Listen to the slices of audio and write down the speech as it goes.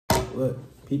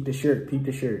Look, peep the shirt, peep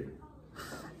the shirt.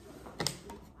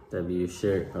 W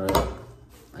shirt.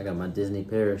 I got my Disney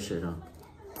Paris shirt on.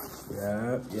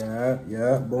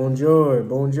 Yeah. Bonjour,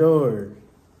 bonjour.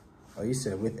 Oh, you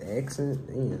said with accent?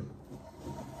 Damn.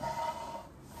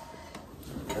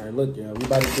 All right, look, y'all. We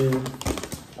about to do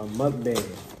a mukbang.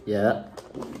 Yeah.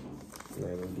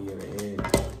 Let me give it an end.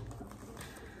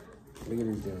 Look at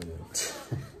this doing.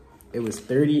 It was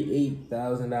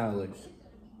 $38,000.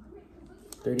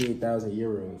 38,000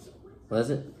 euros. Was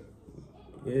it?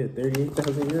 Yeah,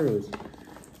 38,000 euros.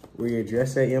 Where your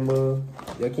dress at, your mug?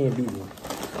 Y'all can't beat me.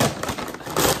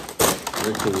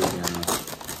 We're too easy on this.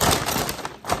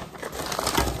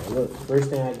 Look, first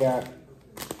thing I got.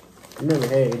 You never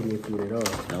had Indian food at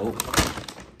all. Nope.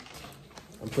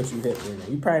 I'm putting you hip right now.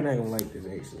 You probably not gonna like this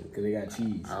actually, cause they got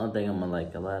cheese. I don't think I'm gonna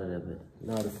like a lot of it.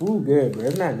 No, the food good, bro.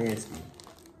 It's not nasty.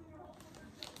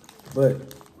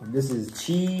 But this is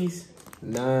cheese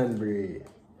naan bread.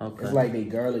 Okay. It's like they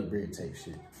garlic bread type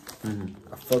shit. Mm-hmm.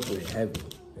 I fuck with it heavy.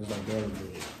 It's like garlic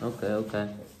bread.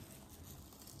 Okay.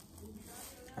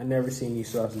 I never seen these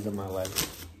sauces in my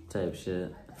life. Type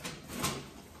shit.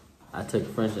 I took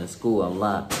French in school. I'm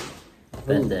locked.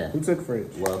 Bet that. Who took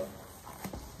French? Well,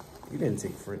 you didn't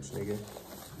take French, nigga.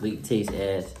 Leek tastes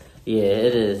ass. Yeah,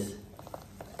 it is.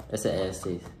 It's an ass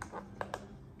taste.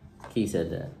 Key said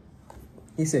that.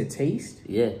 He said taste?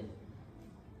 Yeah.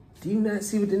 Do you not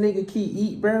see what the nigga Key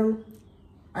eat, bro?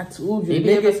 I told you. He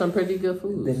be having some pretty good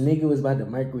food. The nigga was about to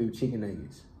microwave chicken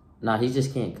nuggets. Nah, he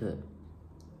just can't cook.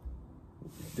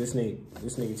 This nigga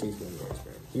tastes good, bro.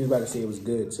 He was about to say it was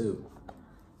good too.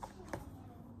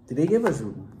 Did they give us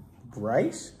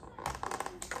rice?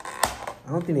 I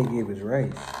don't think they gave us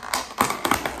rice.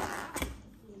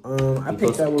 I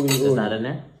picked out what we ordered. It's not in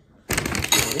there?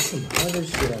 There's some other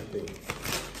shit, I think.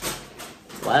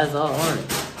 Why is it all orange?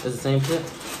 It's the same shit?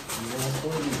 Yeah, it's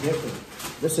supposed to be different.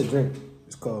 This is a drink.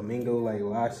 It's called Mango like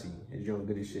Lassi. It's drunk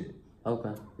good as shit.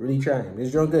 Okay. Really try it.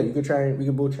 It's drunk good. You can try it. We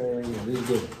can both try it right now. This is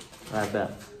good. I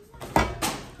bet.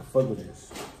 I fuck with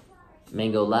this.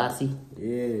 Mango lassi?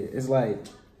 Yeah, it's like,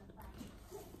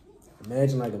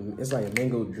 imagine like it's like a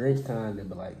mango drink kinda,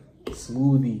 but like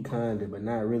smoothie kinda, but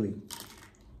not really.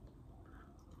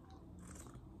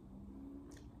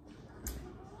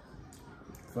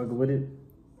 Fuck with it.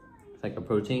 It's like a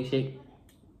protein shake?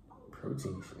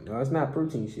 Protein shake. No, it's not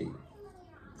protein shake.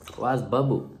 Why is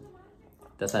bubble?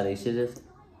 That's how they shit is?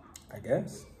 I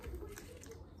guess.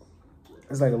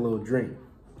 It's like a little drink.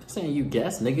 I'm saying you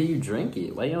guess, nigga, you drink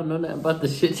it. Why you don't know nothing about the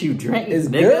shit you drink, It's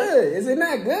nigga? good. Is it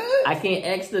not good? I can't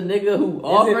ask the nigga who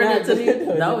offered it to me.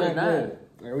 No, it's not. Good?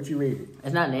 Like, what you rate it?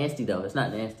 It's not nasty, though. It's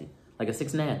not nasty. Like a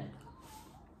 6.5.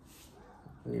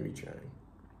 Let me try.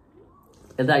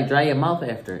 It's like dry your mouth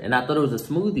after. And I thought it was a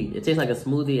smoothie. It tastes like a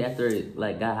smoothie after it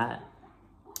like got hot.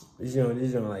 This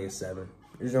joint like a 7.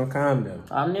 This joint calm though.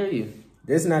 I'm near you.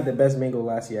 This is not the best mango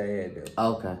lassi I had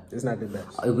though. Okay. It's not the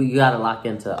best. We gotta lock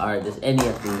into, all right, just any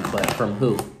of food, but from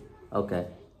who? Okay.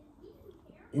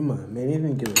 You mind, man, they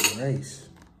didn't give us rice.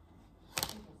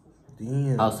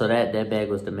 Damn. Oh, so that bag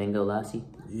was the mango lassi?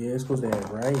 Yeah, it's supposed to have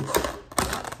rice.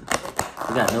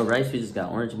 We got no rice, we just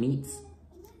got orange meats.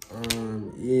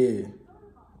 Yeah.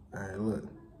 Alright, look.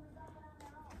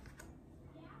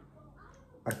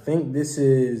 I think this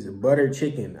is butter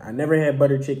chicken. I never had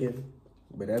butter chicken,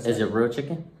 but that's... Is it real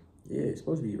chicken? Yeah, it's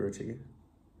supposed to be real chicken.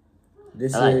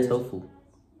 This I like is tofu.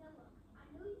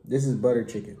 This is butter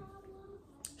chicken.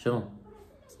 Show 'em.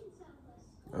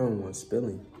 I don't want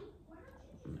spilling.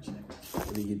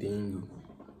 Let me get the angle.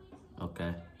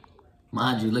 Okay.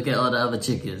 Mind you, look at all the other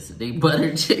chickens. They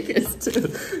buttered chickens too.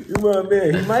 You my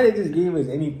man. He might have just gave us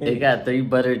anything. They got 3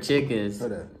 buttered chickens.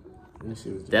 Hold up. Let me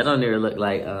see what's That don't even look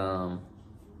like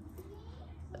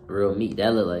real meat.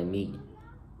 That look like meat.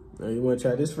 Now, you want to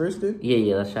try this first then?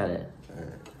 Yeah, let's try that.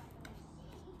 Alright.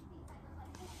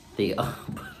 They all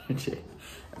buttered chicken.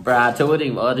 Bro, I told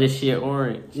him all this shit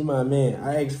orange. You my man.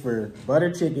 I asked for butter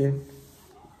chicken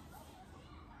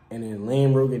and then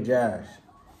lamb Rogan Josh.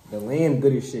 The lamb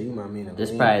good as shit. You my man.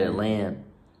 This probably the lamb.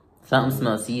 Something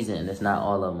smells seasoned. It's not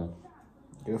all of them.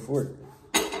 Go for it.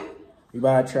 We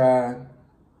about to try.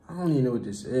 I don't even know what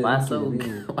this is. Why so?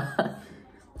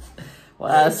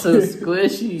 Why so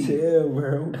squishy? Chill,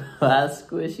 bro. Why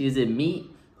squishy? Is it meat?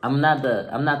 I'm not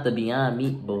the Beyond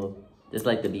Meat boy. It's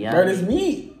like the Beyond. Bro, this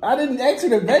meat. I didn't ask you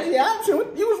the veggie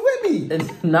option. You was with me.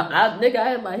 Nigga, I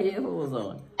had my headphones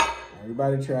on. Right, we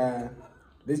about to try.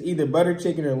 This either butter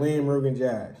chicken or lamb Rogan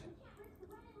Josh.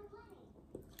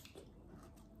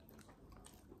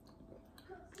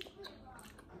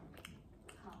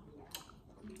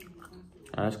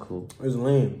 Oh, that's cool. It's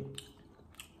lamb.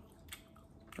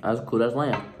 That's cool. That's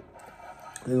lamb.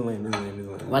 This is lamb.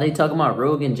 Why they talking about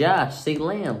Rogue and Josh? Say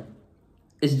lamb.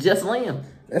 It's just lamb.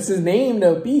 That's his name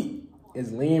though, Pete.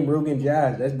 It's Lamb, Rogan,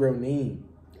 Josh. That's bro name.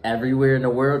 Everywhere in the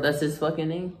world, that's his fucking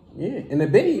name? Yeah. In the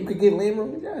video, you could get Lamb,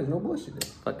 Rogan, Josh. No bullshit there.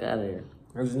 Fuck out of here.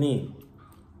 That's his name.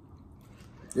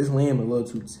 This lamb a little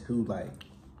too like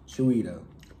chewy though.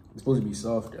 It's supposed to be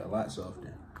softer, a lot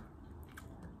softer.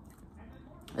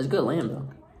 It's good lamb though.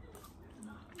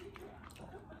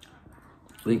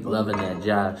 Leek loving that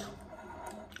Josh.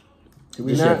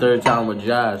 This your third time with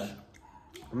Josh.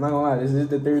 I'm not gonna lie, this is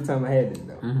the third time I had this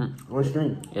though. On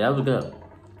stream. Yeah, that was good.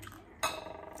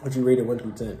 What you rated 1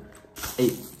 through 10?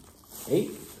 8.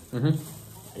 8?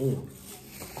 Damn.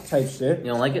 Type shit. You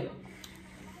don't like it?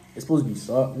 It's supposed to be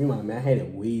soft. You know, man, I had it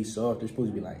way soft. It's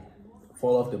supposed to be like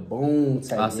fall off the bone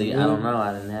type. I see. I don't know.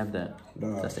 I didn't have that.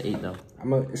 No. That's the 8 though.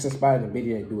 It's inspired in the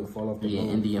video. Do it fall off the bone.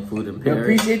 Yeah, Indian food and I Paris.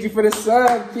 appreciate you for the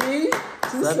sub, Key.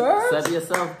 Sub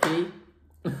yourself, Key.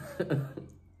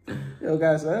 Yo,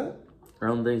 guys, sub? I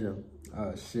don't think so.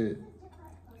 Oh shit.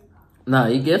 No,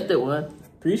 he gifted one.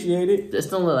 Appreciate it. This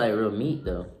don't look like real meat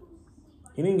though.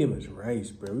 He didn't give us rice,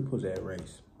 bro. We supposed to have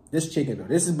rice. This chicken though.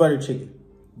 This is butter chicken.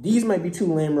 These might be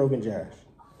 2 lamb, Rogan, Josh.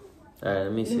 All right,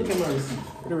 let me see. Look at my receipt.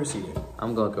 Where the receipt at?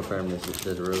 I'm gonna confirm this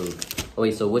is Raud. Oh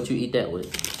wait, so what you eat that with?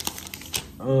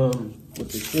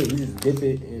 With the shit, you just dip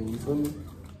it and you feel me?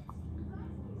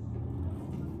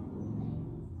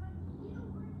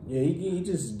 Yeah, he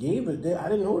just gave it. I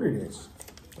didn't order this.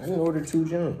 I didn't order 2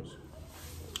 Jones.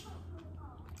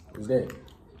 What's that?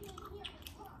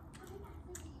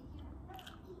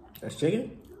 That's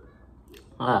chicken?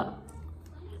 That's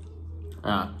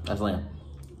lamb.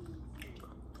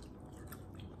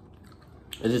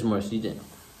 It's just more seasoned.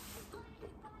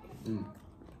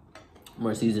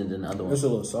 More seasoned than the other one. It's a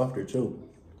little softer too.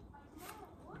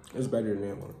 It's better than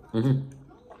that one.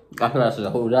 I thought I should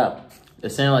hold up. It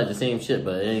sounded like the same shit,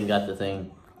 but it ain't got the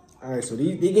thing. All right, so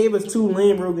they gave us 2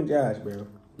 lamb, Rogan, Josh, bro.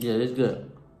 Yeah, it's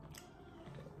good.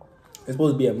 It's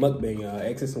supposed to be a mukbang, y'all.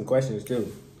 Ask us some questions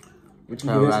too. What you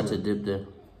All give right, this to one? dip there.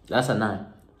 That's a 9.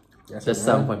 That's That's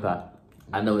a 9? 7.5.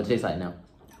 I know what it tastes like now.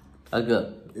 That's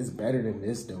good. It's better than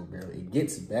this though, bro. It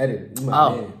gets better. You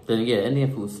my man. Then yeah,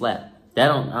 Indian food slap. I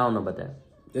don't know about that.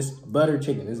 This butter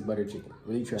chicken. This is butter chicken.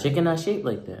 Really try. Chicken not shaped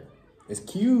like that. It's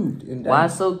cubed. And Why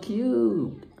so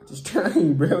cute? Just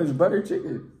trying, bro. It's butter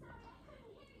chicken.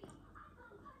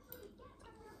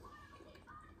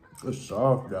 It's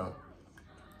soft though.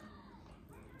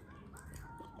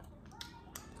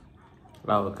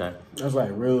 Oh, okay. That's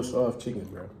like real soft chicken,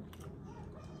 bro.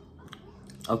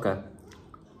 Okay.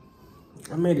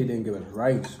 I made it didn't give us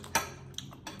rice.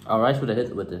 Oh, rice would have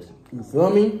hit with this. You feel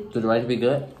me? Should the rice be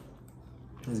good?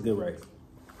 It's good rice.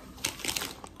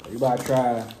 You about to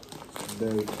try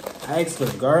the... I asked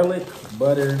for garlic,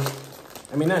 butter.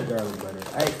 I mean, not garlic butter.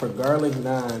 I asked for garlic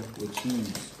naan with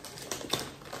cheese.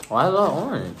 Why is it all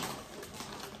orange?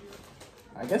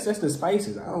 I guess that's the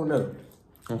spices. I don't know.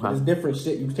 Okay. It's different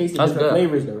shit. You taste That's different good.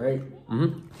 flavors though, right?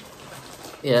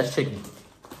 Yeah, that's chicken.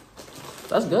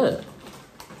 That's good.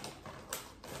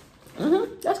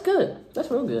 That's good. That's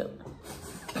real good.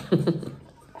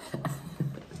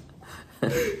 I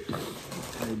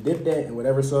dip that in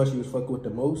whatever sauce you was fucking with the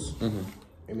most, and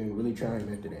then really try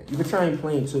him after that. You can try him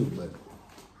plain too, but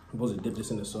you're supposed to dip this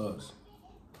in the sauce.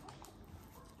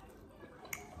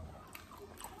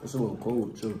 It's a little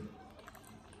cold too.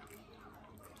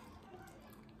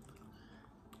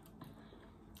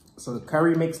 So the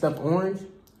curry mixed up orange.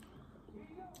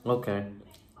 Okay.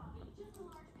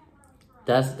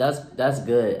 That's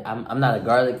good. I'm not a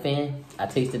garlic fan. I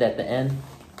tasted at the end.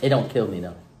 It don't kill me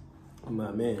though.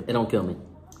 My man. It don't kill me.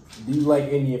 Do you like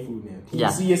Indian food now? Can Yeah.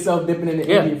 you see yourself dipping in the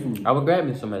Yeah. Indian food? I would grab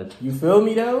me some of this. You feel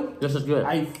me though? This is good.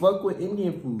 I fuck with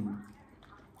Indian food.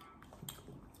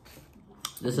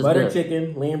 This is Butter good.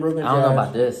 chicken, lamb rogan. I don't know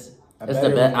about this. A It's the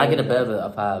better best. one I get a than better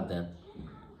a 5 then.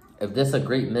 If this a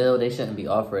great meal, they shouldn't be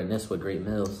offering this with great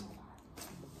meals.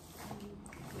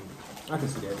 I can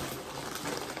see that.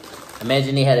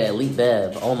 Imagine they had an elite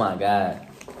bev. Oh my god.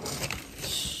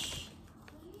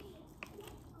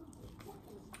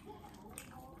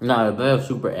 Nah, the bev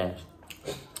super ash.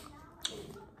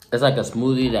 It's like a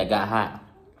smoothie that got hot.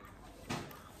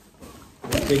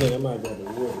 I'm thinking I might grab the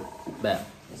water. But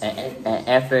and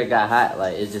after it got hot,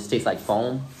 like it just tastes like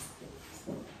foam.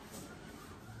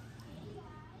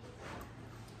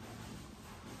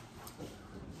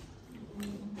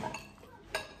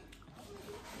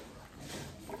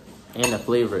 And the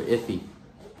flavor iffy.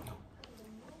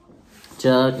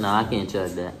 Chug? Nah, I can't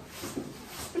chug that.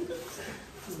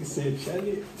 You said chug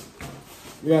it.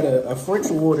 We got a French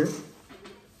water.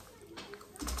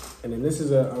 And then this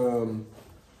is a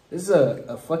This is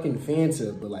a fucking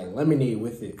Fanta, but like lemonade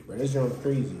with it. Bro, this joint's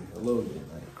crazy. A little bit.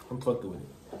 Like, I'm fucking with it.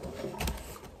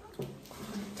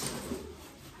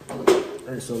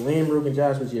 Alright, so lamb, Rogan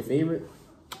Josh was your favorite?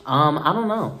 I don't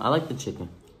know. I like the chicken.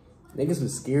 Niggas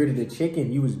was scared of the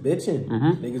chicken. You was bitching.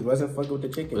 Mm-hmm. Niggas wasn't fucking with the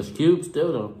chicken. It's cute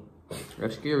still though.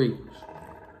 That's scary.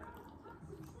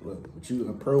 Look, what you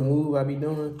a pro move I be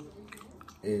doing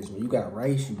is when you got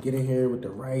rice, you get in here with the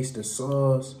rice, the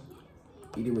sauce,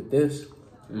 eat it with this.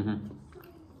 Mm-hmm.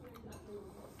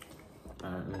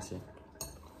 Alright, let me see.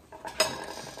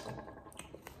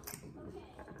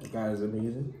 God is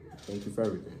amazing. Thank you for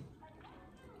everything.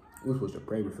 We were supposed to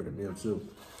pray before the meal too.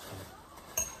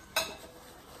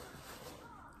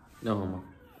 No homo.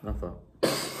 No fault.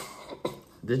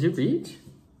 Did you reach?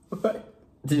 What?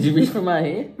 Did you reach for my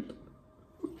hand?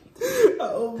 I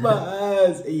opened my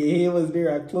eyes and your hand was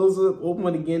there. I closed it,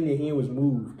 opened it again, your hand was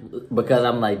moved. Because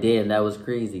I'm like, damn, that was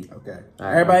crazy. Okay.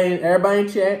 Right. Everybody in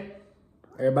chat.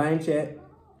 Everybody in chat.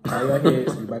 All your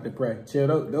heads, we about to pray. Chill,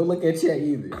 don't look at chat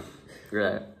either.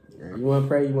 Right. You want to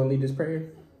pray? You want to lead this prayer?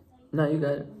 No, you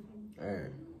got it. All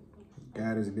right.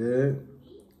 God is good.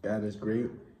 God is great.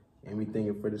 And we thank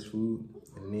you for this food.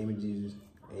 In the name of Jesus,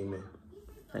 amen.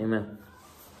 Amen.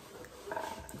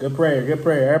 Good prayer, good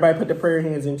prayer. Everybody put the prayer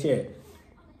hands in chat.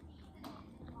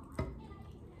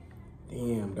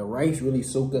 Damn, the rice really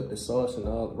soaked up the sauce and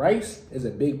all. Rice is a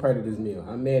big part of this meal.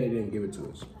 I'm mad they didn't give it to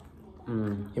us.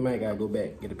 He might gotta go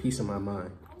back, get a piece of my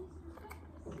mind.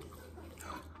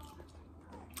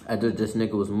 I thought this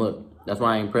nigga was muck. That's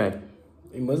why I ain't pray.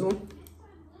 You Muslim?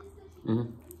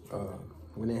 Mm-hmm.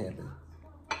 When that happened?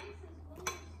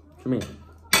 What you mean?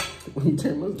 When you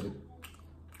turn Muslim?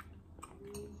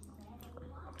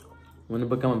 When it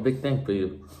become a big thing for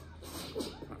you?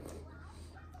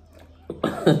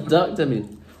 Talk to me.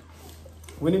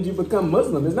 When did you become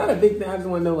Muslim? It's not a big thing. I just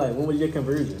want to know, like, when was your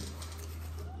conversion?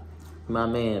 My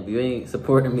man, if you ain't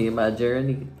supporting me in my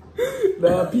journey.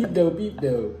 No, peep though.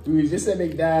 We was just at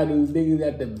McDonald's. Niggas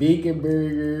got the bacon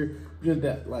burger. Just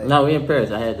that, like. No, we in Paris.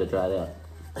 I had to try that.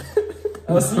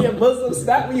 Oh, see a Muslim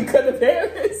stop when you come to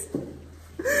Paris?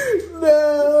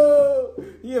 No,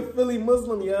 you a Philly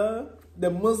Muslim, y'all. The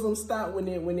Muslim stop when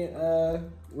it's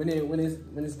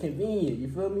convenient. You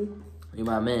feel me? You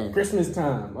my man. Christmas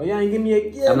time. Oh, y'all ain't give me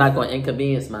a gift. I'm not gonna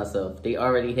inconvenience myself. They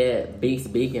already had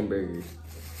baked bacon burgers.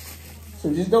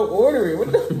 So just don't order it.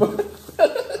 What the fuck?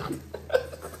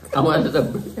 I wanted a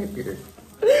burger.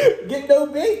 Get no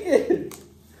bacon.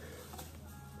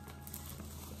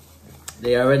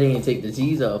 They already didn't take the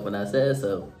cheese off when I said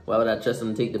so. Why would I trust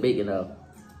them to take the bacon off?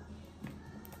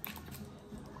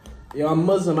 Yo, I'm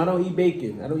Muslim. I don't eat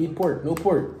bacon. I don't eat pork. No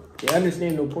pork. Yeah, I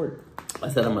understand no pork. I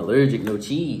said I'm allergic, no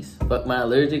cheese. Fuck my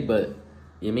allergic, but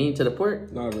you mean to the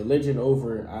pork? No, religion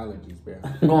over allergies, bro.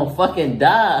 I'm gonna fucking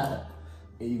die.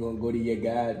 And you gonna go to your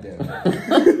God, though.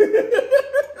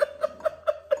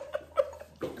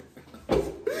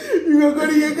 You gonna go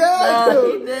to your God, Nah,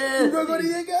 though. he nasty. You gonna go to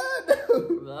your God, though.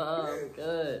 No, I'm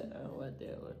good. I don't want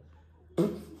that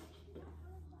one.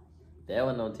 That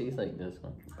one don't taste like this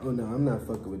one. Oh no, I'm not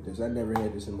fucking with this. I never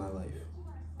had this in my life.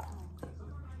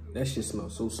 That shit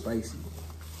smells so spicy.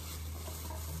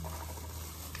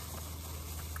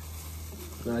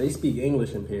 Nah, they speak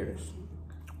English in Paris.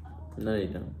 No, they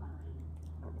don't.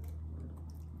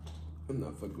 I'm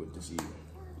not fucking with this either.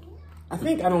 I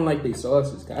think I don't like their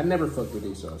sauces. I never fucked with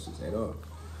their sauces at all.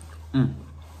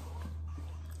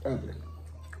 Okay.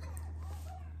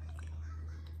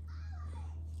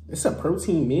 It's a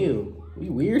protein meal. We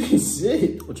weird as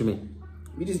shit. What you mean?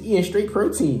 We just eating straight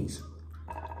proteins.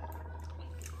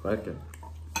 Fuck it.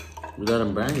 We got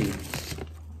them brownies.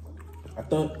 I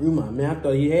thought he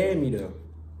had me though.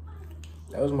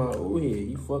 That was my old head.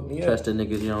 You fucked me up. Trust the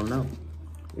niggas you don't know.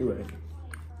 You're right.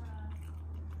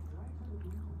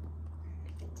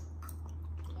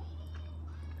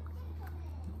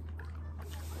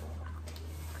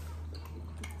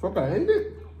 Fuck, I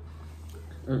ended?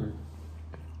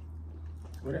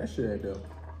 Where that shit at though?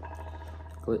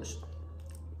 Glitched.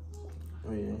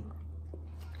 Oh yeah.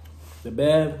 The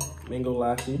bad mango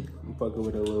lassi. I'm fucking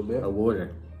with it a little bit. A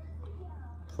water.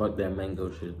 Fuck that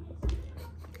mango shit.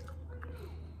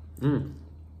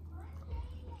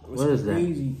 What is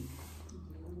crazy? that?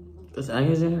 There's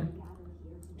onions in here?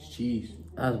 It's cheese.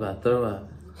 I was about to throw up.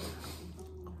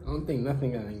 I don't think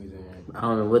nothing got onions in there. I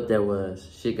don't know what that was.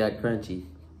 Shit got crunchy.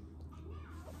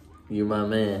 You my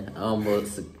man. I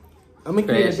almost I'm gonna keep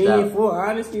it crashed being out. full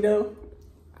honesty though.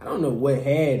 I don't know what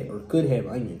had or could have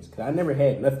onions. Cause I never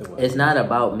had nothing with It's not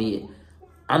about me.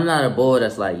 I'm not a boy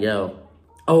that's like, yo,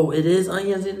 oh, it is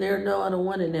onions in there? No, I don't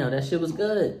want it now. That shit was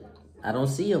good. I don't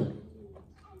see them.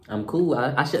 I'm cool.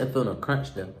 I shouldn't feel no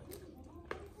crunch though.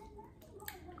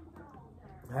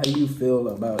 How do you feel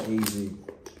about AZ?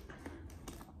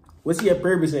 What's your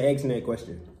purpose in asking that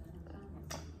question?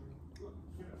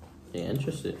 Yeah,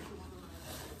 interested.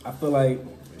 I feel like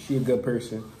she a good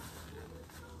person.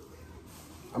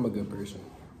 I'm a good person.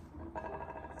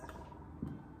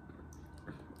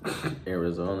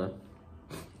 Arizona.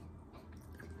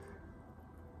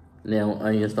 Now,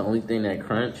 onions the only thing that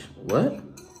crunch. What?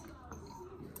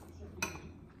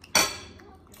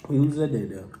 Who said that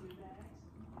though?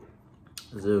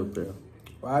 Zoo, bro.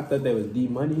 Well, I thought that was D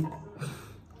Money.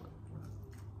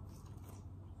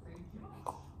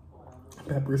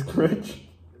 Peppers crunch.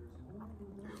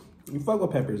 You fuck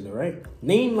with peppers though, right?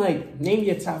 Name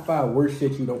your top 5 worst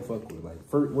shit you don't fuck with. Like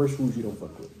worst foods you don't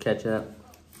fuck with. Ketchup.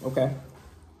 Okay.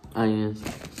 Onions.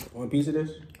 Want a piece of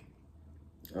this?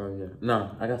 Oh yeah.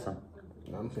 No, I got some.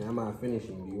 No, I'm saying I'm not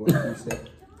finishing. Do you want a piece of that?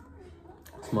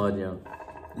 Small jam.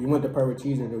 Do you want the part with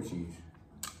cheese or no cheese?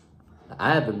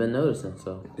 I haven't been noticing,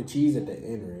 so. The cheese at the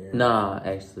end, right? Nah,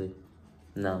 actually.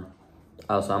 No.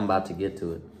 Oh, so I'm about to get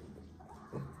to it.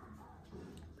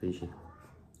 Appreciate it.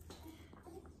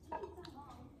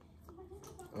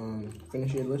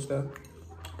 Finish your list up.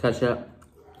 Ketchup.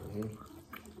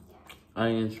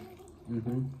 Onions.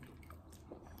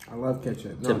 I love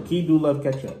ketchup. No, Key do love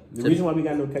ketchup. The reason why we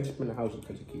got no ketchup in the house is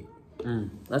because of Key.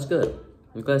 That's good.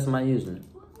 I'm glad somebody using it.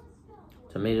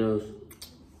 Tomatoes.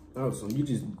 Oh, so you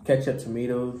just ketchup,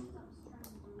 tomatoes.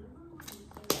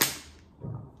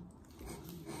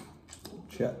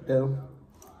 Chop though.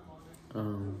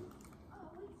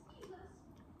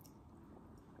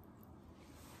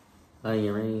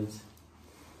 Onion rings.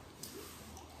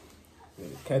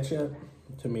 Ketchup,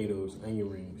 tomatoes, onion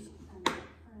rings.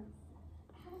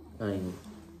 Onion.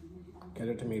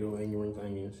 Ketchup, tomato, onion rings,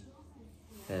 onions.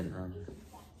 And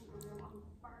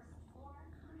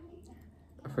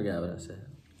I forgot what I said.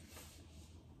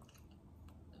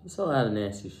 It's a lot of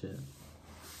nasty shit.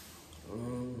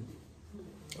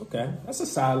 Okay, that's a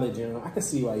solid, you know. I can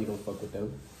see why you don't fuck with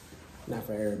them. Not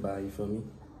for everybody, you feel me?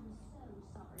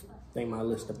 I think my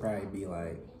list would probably be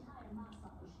like,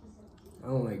 I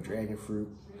don't like dragon fruit.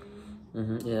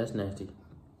 Yeah, that's nasty.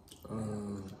 I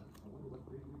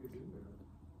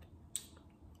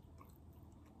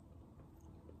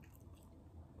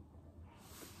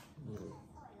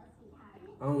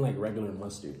don't like regular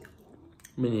mustard.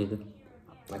 Me neither.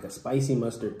 Like a spicy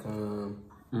mustard calm.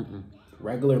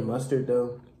 Regular mustard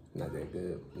though, not that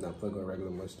good. Not fucking with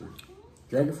regular mustard.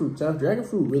 Dragon fruit tough. Dragon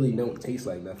fruit really don't taste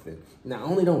like nothing. Now I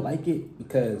only don't like it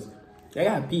because I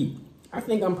got peep. I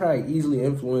think I'm probably easily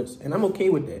influenced, and I'm okay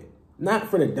with that. Not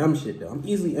for the dumb shit though. I'm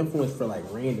easily influenced for like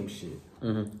random shit.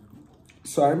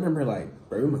 So I remember like,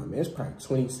 bro, man, it's probably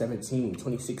 2017,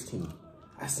 2016.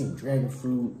 I seen dragon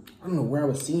fruit. I don't know where I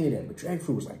was seeing it at, but dragon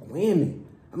fruit was like whamming.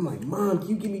 I'm like, Mom, can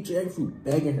you give me dragon fruit?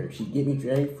 Begging her. She give me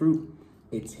dragon fruit.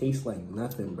 It tastes like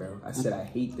nothing, bro. I said, I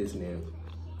hate this now.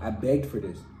 I begged for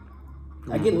this.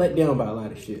 I get let down by a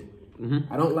lot of shit.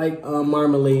 I don't like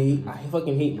marmalade. I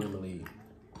fucking hate marmalade.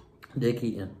 Dick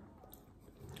eating.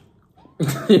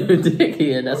 Dick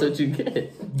eating, that's what you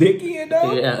get. Dick eating,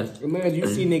 though? Yeah. Man, you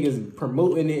see niggas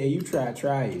promoting it and you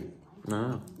try it.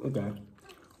 No. Okay.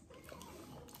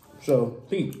 So,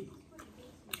 Pete.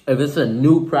 If it's a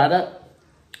new product,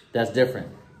 that's different.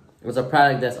 If it's a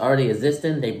product that's already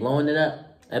existing, they blowing it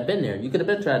up. I've been there. You could have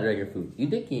been tried dragon fruit. You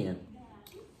dick eating.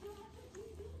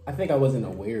 I think I wasn't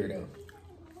aware,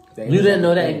 though. You didn't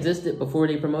know that existed before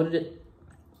they promoted it?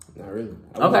 Not really.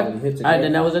 Okay. All right,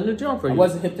 then that was a new jump for you. I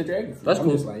wasn't hip to dragon fruit. That's cool.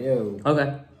 I'm just like, yo.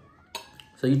 Okay.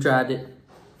 So you tried it.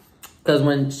 Because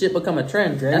when shit become a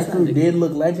trend, dragon fruit did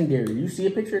look legendary. You see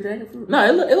a picture of dragon fruit? No,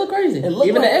 it looked crazy. It looked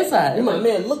even like, the inside. You like,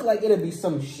 man, look like it'd be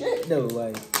some shit though.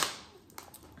 Like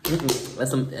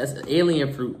that's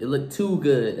alien fruit. It looked too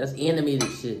good. That's animated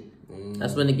shit.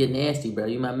 That's when it get nasty, bro.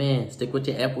 You my man. Stick with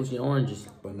your apples, your oranges.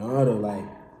 But no, though, like,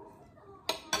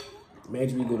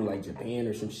 imagine we go to like Japan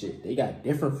or some shit. They got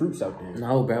different fruits out there.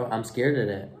 No, bro. I'm scared of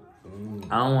that.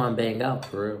 I don't want to bang out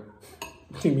for real.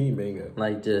 What do you mean, bingo?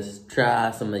 Like, just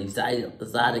try some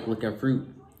exotic looking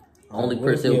fruit. Only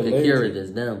person who can cure it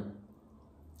is them.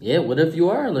 Yeah, what if you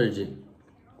are allergic?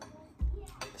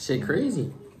 Shit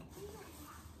crazy.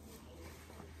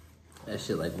 That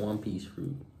shit like One Piece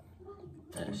fruit.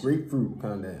 Grapefruit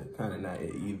kind of not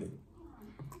it either.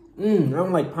 I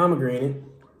don't like pomegranate.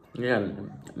 Yeah,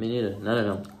 me neither. None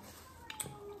of them.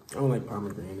 I don't like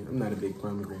pomegranate. I'm not a big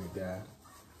pomegranate guy.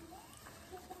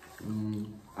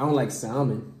 I don't like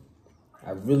salmon.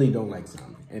 I really don't like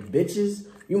salmon. And bitches,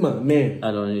 you my man.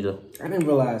 I don't either. I didn't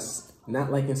realize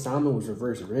not liking salmon was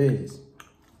reverse Riz.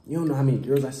 You don't know how many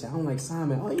girls I said, I don't like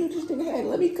salmon. Oh, you just didn't have it.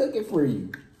 Let me cook it for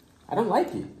you. I don't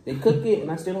like it. They cook it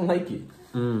and I still don't like it.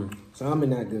 Salmon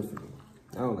not good for me.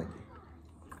 I don't like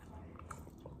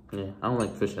it. Yeah, I don't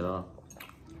like fish at all.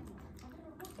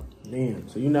 Damn.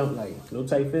 So you know, like, no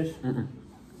tight fish? No,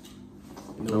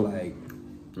 Nope. like...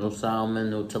 No salmon,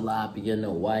 no tilapia,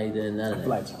 no white, and none of I that. feel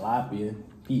like tilapia.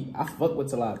 Peep, I fuck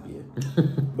with tilapia.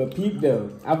 But peep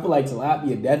though, I feel like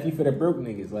tilapia definitely for the broke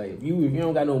niggas. Like if you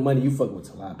don't got no money, you fuck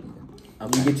with tilapia.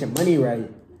 When you get your money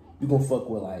right, you gonna fuck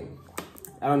with like,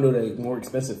 I don't know, the more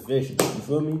expensive fish. You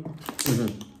feel me?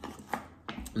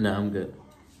 No, I'm good.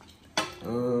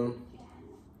 So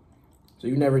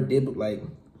you never did, like,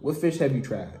 what fish have you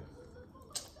tried?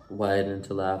 White and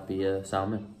tilapia,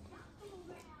 salmon.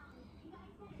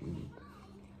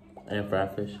 And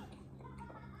fried fish.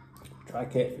 Try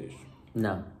catfish.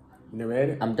 No. You never had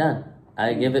it? I'm done.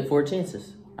 I give it 4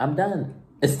 chances. I'm done.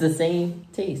 It's the same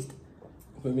taste.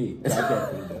 For me, try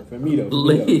catfish though. For me though.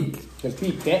 Leek. Because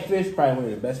catfish probably one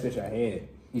of the best fish I had.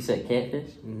 You said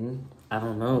catfish? I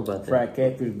don't know about that. Fried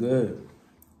catfish good.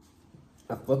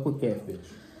 I fuck with catfish.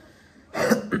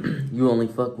 You only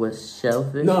fuck with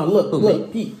shellfish? No, look, Who,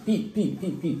 look, me?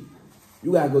 peep.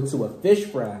 You gotta go to a fish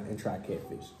fry and try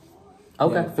catfish.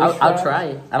 Okay, Yeah, fish I'll fries? try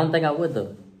it. I don't think I would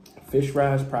though. Fish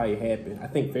fries probably happen. I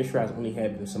think fish fries only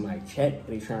happen if somebody check and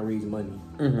they trying to raise money.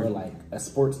 Or like a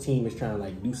sports team is trying to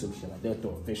like do some shit. Like they'll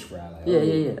throw a fish fry. Like,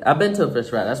 Yeah. I've been to a fish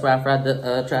fry. That's where I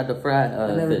tried to fry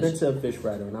I've never fish. been to a fish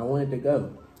fry though, and I wanted to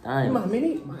go. Damn. I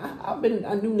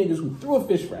knew niggas who threw a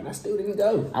fish fry and I still didn't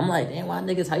go. I'm like, damn, why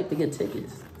niggas hype to get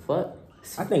tickets? Fuck.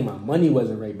 I think my money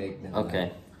wasn't right back then. Okay.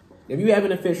 Like, if you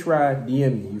having a fish fry,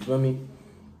 DM me. You feel me?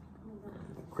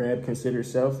 Crab considered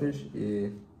selfish? Yeah.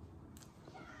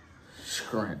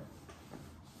 Shrimp.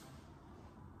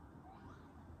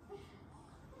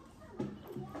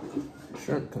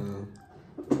 Shrimp con.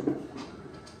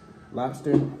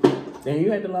 Lobster. Damn,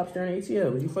 you had the lobster in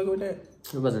ATL. Was you fucking with that?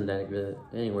 It wasn't that good.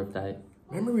 It ain't worth the hype.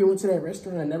 Remember we went to that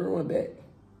restaurant and I never went back?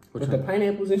 Which With one? the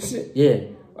pineapples and shit? Yeah.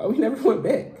 Why we never went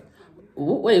back?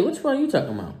 Wait, which one are you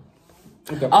talking about?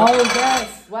 With the Oh,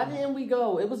 yes. Why didn't we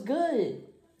go? It was good.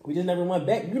 We just never went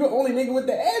back. You the only nigga with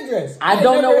the address. I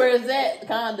don't know where it's at,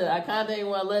 kinda. I kinda didn't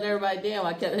want to let everybody down.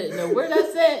 I kept hitting them. Where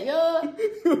that's at, yo?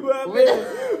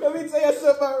 Let me tell you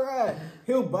something about Raud.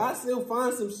 He'll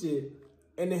find some shit,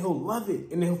 and then he'll love it,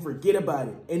 and then he'll forget about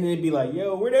it. And then it'd be like,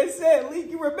 yo, where that's at,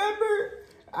 Leek? You remember?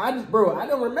 I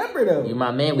don't remember though. You my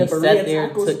man, we The sat Berea there,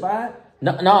 taco took... spot.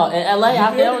 No, in LA,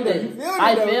 I found it, it. you filmed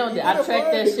I it, though. filmed it. I You tracked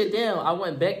that filmed it. shit down. I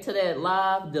went back to that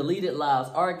live, deleted lives,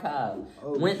 archive.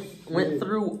 Oh, went shit.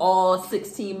 through all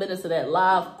 16 minutes of that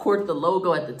live, caught the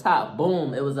logo at the top.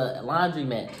 Boom, it was a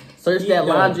laundromat. Searched that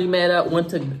laundromat up, went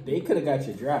to... They could have got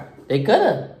you dropped. They could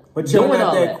have. But you're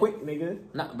not that quick, nigga.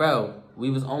 Nah, bro, we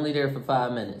was only there for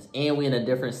 5 minutes, and we in a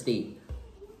different state.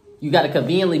 You got to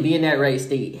conveniently be in that right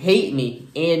state, hate me,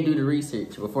 and do the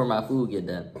research before my food get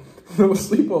done.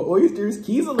 Sleep on oysters.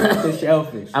 Key's allergic to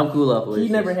shellfish. I'm cool off oysters. He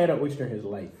never had an oyster in his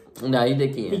life. No, he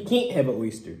did He can't. can't have an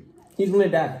oyster. He's gonna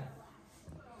die.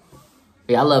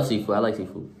 Yeah, I love seafood. I like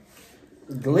seafood.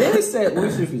 Glenn said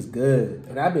oysters was good,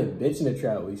 and I've been bitching to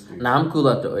try oysters. Nah, I'm cool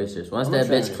off the oysters. Once I'm that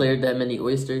trying bitch it. cleared that many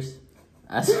oysters,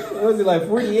 What was it like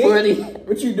 48? 40.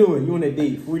 What you doing? You on a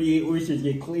date? 48 oysters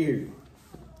get cleared.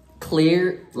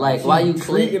 Cleared? Like, why you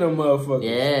tweaking clear? them motherfuckers?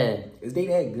 Yeah. Is they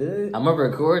that good? I'm a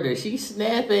recorder. She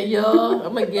snapping, y'all.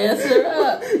 I'm going to gas her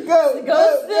up.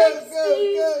 Go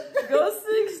 60. Go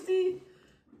 60.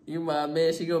 You my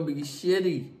man. She going to be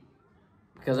shitty.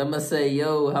 Because I'm going to say,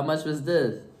 yo, how much was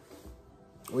this?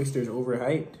 Oysters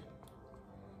overhyped.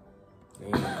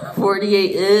 Damn.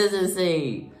 48 is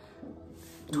insane.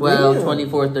 12, Damn.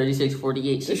 24, 36,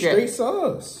 48. She That's straight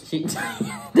sauce. She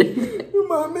You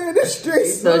my man, that's straight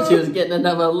sauce. thought she was getting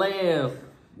another lamb.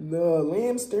 No,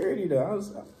 lamb's sturdy though.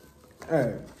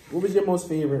 Alright. What was your most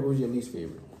favorite? What was your least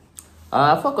favorite?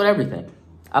 I fuck with everything.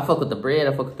 I fuck with the bread,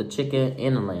 I fuck with the chicken,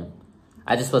 and the lamb.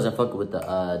 I just wasn't fucking with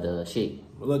the shake.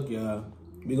 Well, look, y'all.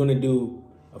 We're gonna do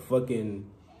a fucking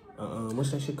what's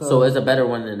that shit called? So it's a better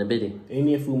one than the biddy.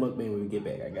 Indian food mukbang when we get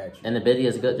back. I got you. And the biddy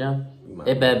is good, John?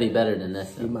 It better be better than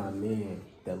this. You my man.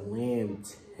 The lamb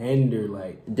tender,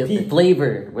 like The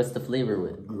flavor. What's the flavor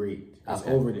with? great. It's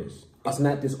Okay. over this. It's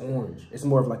not this orange. It's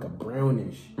more of like a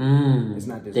brownish. It's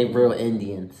not this. They orange. real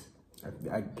Indians.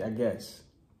 I guess.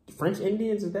 French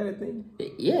Indians, is that a thing?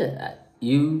 Yeah,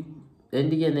 you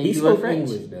Indian and He you are spoke French.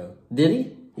 English though. Did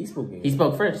he? He spoke English. He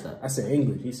spoke French though. I said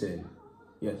English. He said,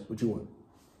 yes. What you want?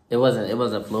 It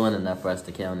wasn't fluent enough for us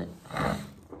to count it.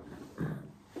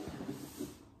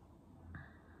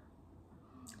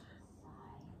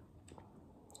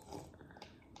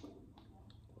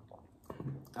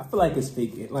 feel like it's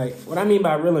fake. Like, what I mean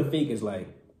by real and fake is like,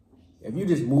 if you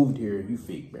just moved here, you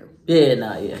fake, bro. Yeah,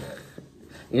 nah, yeah.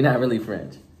 You're not really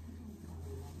French.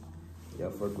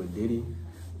 Y'all fuck with Diddy.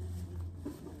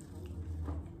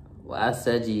 Well, I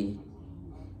said you.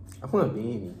 I want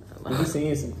Danny. He's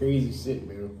saying some crazy shit,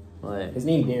 bro. What? His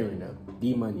name Darren, though.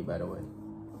 D-Money, by the way.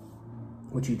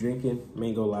 What you drinking?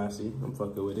 Mango lassi. I'm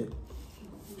fucking with it.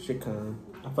 Shit calm.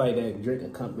 I find that drink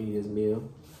accompany this meal.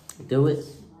 Do it.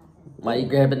 Why you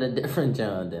grabbing a different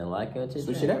John then? Like what you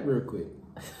Switch it up real quick.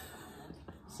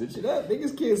 Switch it up.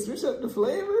 Niggas can't switch up the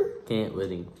flavor. Can't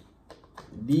with him.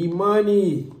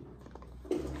 D-Money.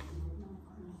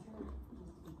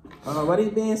 Why they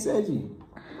being Sedgy?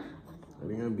 I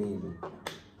think I'm being.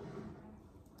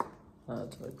 I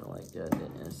was talking like y'all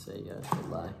didn't say y'all should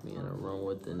lock me in a room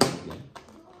with the nigga.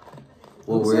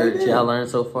 What word y'all learned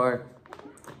so far?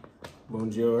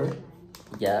 Bonjour.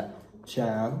 Yeah.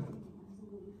 Ciao.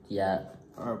 Yeah.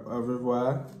 Au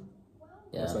revoir.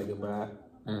 Yeah. That's like goodbye.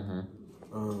 Mm-hmm.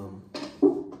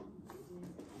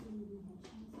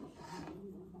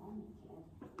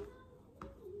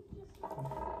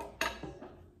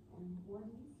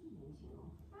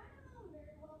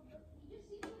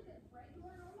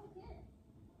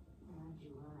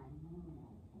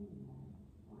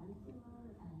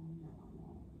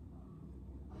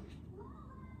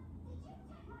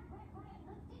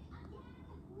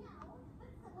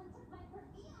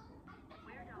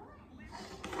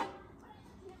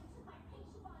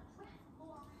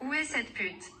 Où est cette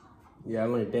pute? Yeah, I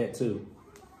learned that too.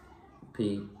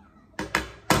 P.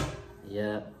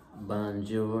 Yeah.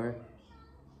 Bonjour.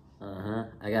 Uh-huh.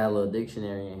 I got a little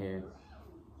dictionary in here.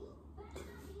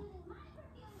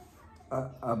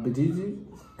 Abadiji?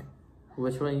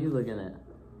 Which one you looking at?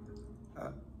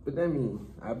 What that mean?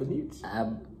 Abadiji?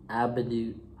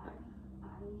 Abadoo.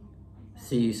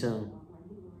 See you soon.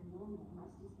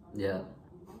 Yeah.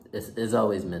 It's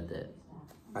always meant that.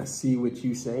 I see what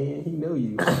you saying. He know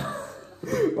you.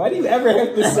 Why do you ever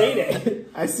have to say that?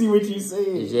 I see what you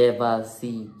saying. Je vais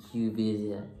see you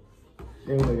busy.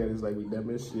 They look at us like we dumb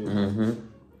as shit. Mm-hmm.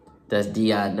 That's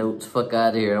D.I. notes. Fuck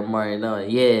out of here. I'm already knowing.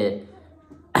 Yeah.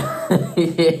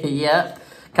 Yep.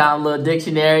 Calm little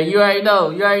dictionary. You already know.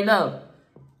 You already know.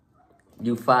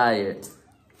 You fired.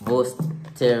 Vos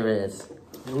terrorists.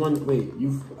 Wait,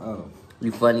 you. Oh.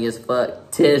 You funny as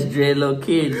fuck. Test dread little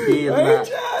kid. Hey,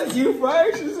 Josh, you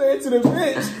fired. She said to the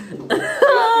bitch.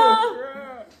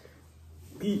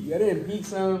 Peek. I didn't peek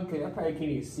some because I probably can't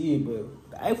even see it,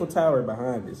 but the Eiffel Tower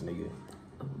behind this nigga.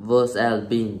 Vos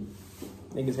albin.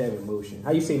 Niggas having motion.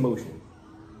 How you say motion?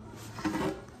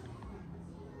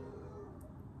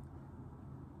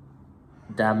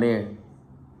 Damir.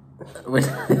 What's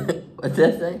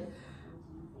that say?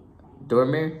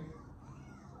 Dormir?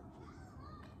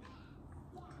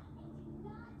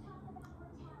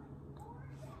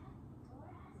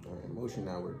 Motion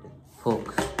not working.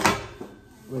 Folks.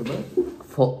 Wait, what?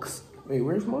 Folks. Wait,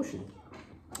 where's motion?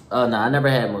 Oh, no, I never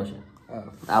had motion.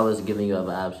 Oh. I was giving you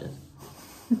other options.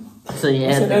 So you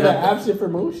That's had to another go. option for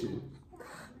motion.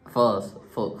 False.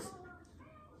 Folks.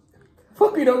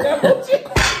 Fuck, we don't got motion?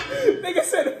 Nigga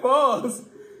said false.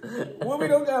 What, we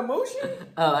don't got motion?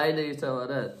 Oh, I didn't know you were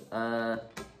talking about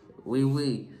that.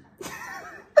 We.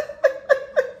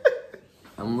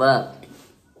 I'm up.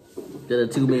 Got a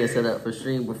 2-minute setup for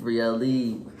stream before y'all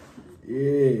leave.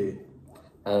 Yeah.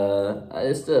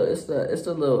 It's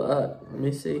the little let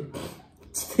me see.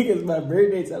 Speaking of my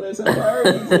birthday, tell us how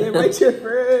parties. Invite your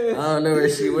friends. I don't know where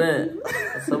she went.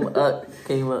 Some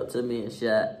came up to me and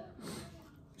shot.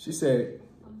 She said,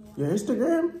 your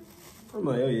Instagram? I'm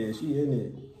like, oh yeah, she in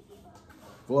it.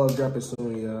 Vlog dropping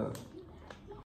soon, y'all.